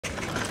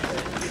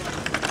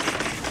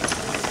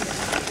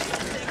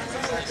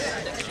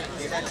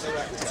We are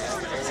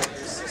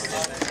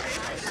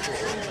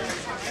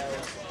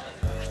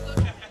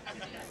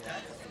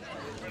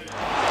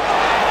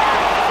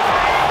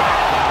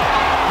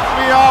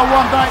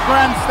One Night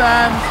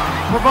Grandstand,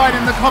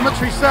 providing the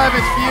commentary service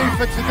for you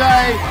for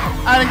today,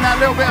 adding that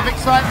little bit of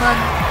excitement.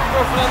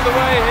 We're off and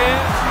underway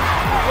here,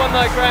 One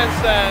Night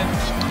Grandstand.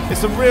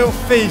 It's a real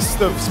feast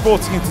of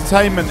sporting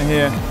entertainment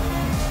here.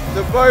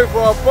 The both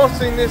are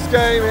bossing this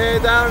game here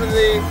down in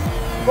the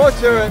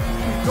bottom.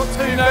 Got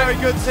two very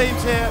good teams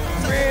here.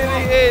 It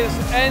really is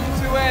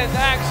end-to-end,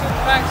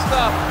 action-packed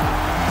stuff.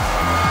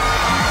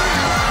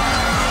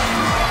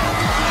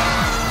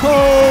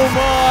 Oh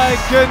my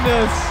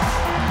goodness.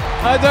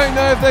 I don't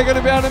know if they're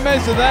going to be able to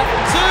measure that.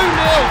 2-0,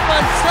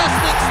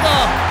 fantastic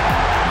start.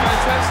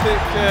 Fantastic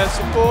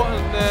support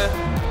and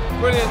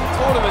brilliant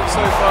tournament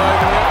so far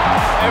over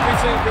here.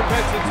 Everything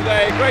competitive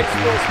today, great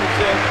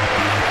sportsmanship.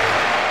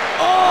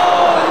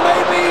 Oh,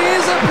 maybe he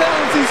is a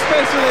penalty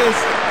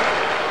specialist.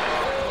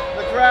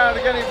 The crowd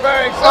are getting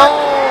very excited.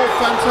 Oh,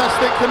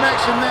 fantastic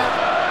connection there.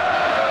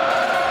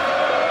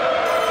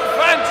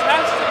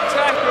 Fantastic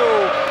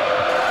tackle.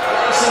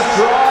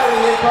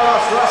 Driving it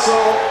past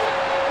Russell.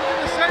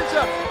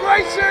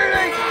 Great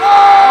shooting!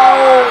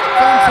 Oh!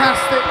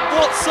 Fantastic.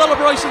 What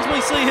celebrations we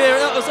see here.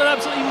 That was an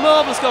absolutely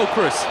marvellous goal,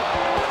 Chris. Do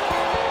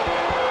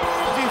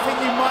you think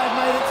you might have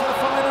made it to the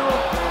final?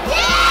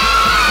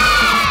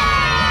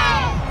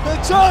 Yeah!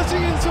 They're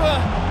charging into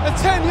a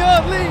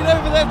 10-yard lead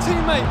over their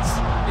teammates.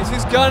 He's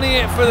just gunning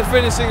it for the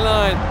finishing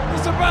line.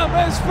 Mr. Brown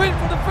Bears sprint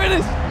for the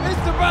finish.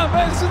 Mr. Brown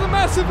Bears to the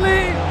massive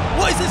lead.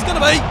 What is this going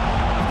to be?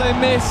 If they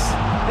miss,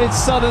 it's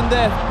sudden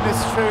death. This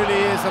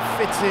truly is a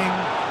fitting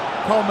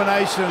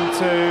culmination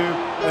to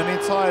an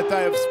entire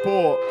day of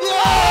sport.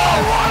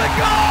 Oh, what a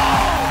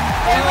goal!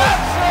 They've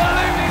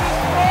absolutely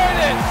destroyed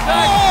it!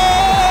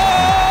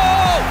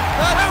 Oh!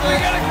 Can we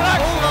get a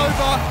collection? All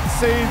over.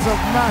 Scenes of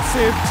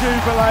massive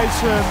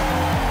jubilation.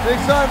 The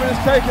excitement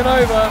has taken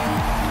over.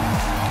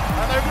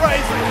 And they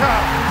raise the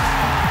cup.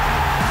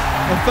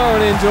 I'm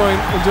thoroughly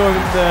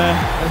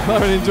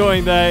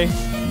enjoying day.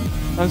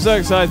 I'm so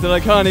excited I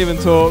can't even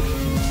talk.